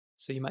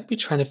So you might be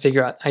trying to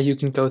figure out how you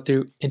can go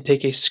through and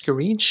take a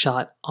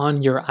screenshot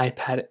on your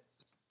iPad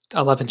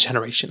 11th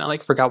generation. I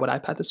forgot what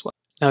iPad this was.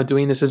 Now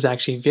doing this is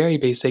actually very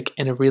basic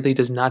and it really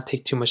does not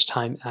take too much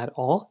time at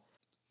all.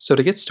 So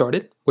to get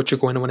started, what you're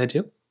going to want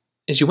to do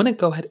is you want to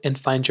go ahead and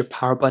find your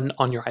power button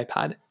on your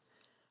iPad.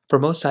 For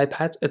most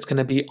iPads, it's going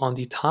to be on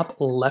the top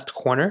left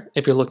corner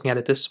if you're looking at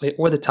it this way,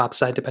 or the top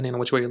side depending on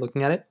which way you're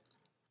looking at it.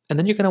 And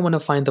then you're going to want to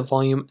find the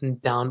volume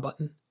down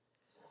button.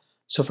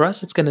 So for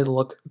us, it's going to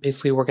look,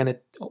 basically we're going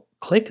to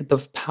click the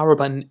power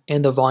button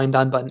and the volume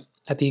down button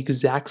at the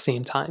exact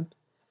same time.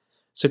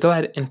 So go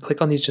ahead and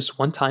click on these just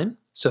one time.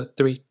 So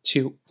 3,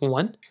 2,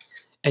 1,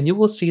 and you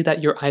will see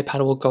that your iPad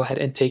will go ahead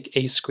and take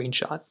a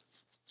screenshot.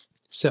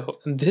 So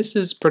this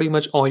is pretty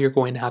much all you're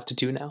going to have to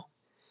do now.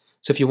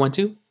 So if you want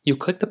to, you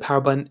click the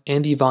power button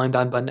and the volume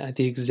down button at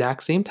the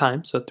exact same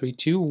time. So 3,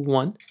 2,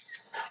 1,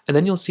 and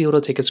then you'll see it'll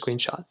take a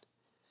screenshot.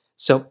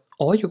 So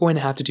all you're going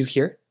to have to do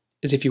here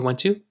is if you want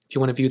to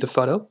view the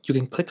photo, you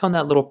can click on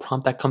that little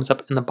prompt that comes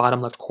up in the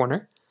bottom left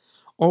corner.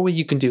 Or what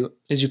you can do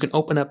is you can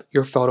open up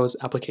your Photos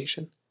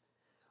application.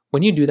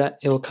 When you do that,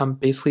 it'll come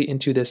basically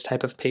into this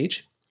type of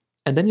page,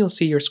 and then you'll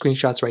see your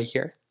screenshots right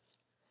here.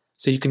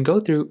 So you can go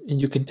through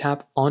and you can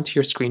tap onto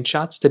your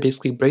screenshots to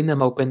basically bring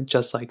them open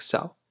just like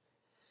so.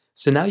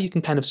 So now you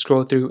can kind of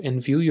scroll through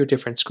and view your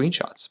different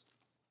screenshots.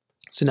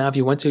 So now if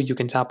you want to, you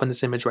can tap on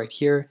this image right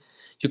here.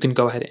 You can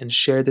go ahead and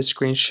share this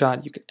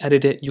screenshot. You can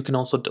edit it. You can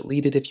also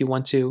delete it if you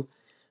want to.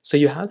 So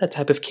you have that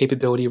type of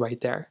capability right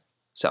there.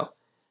 So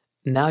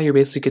now you're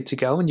basically good to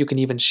go, and you can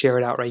even share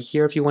it out right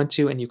here if you want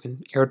to, and you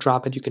can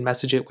airdrop it, you can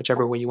message it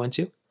whichever way you want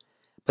to.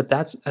 But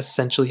that's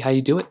essentially how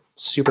you do it.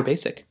 Super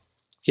basic.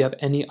 If you have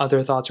any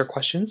other thoughts or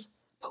questions,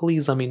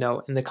 please let me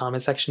know in the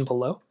comment section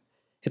below.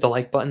 Hit the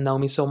like button, that will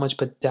mean so much,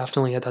 but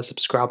definitely hit that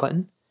subscribe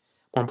button.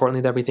 More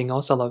importantly than everything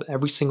else, I love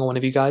every single one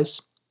of you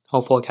guys.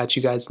 Hopefully I'll catch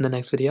you guys in the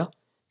next video.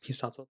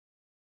 Peace out.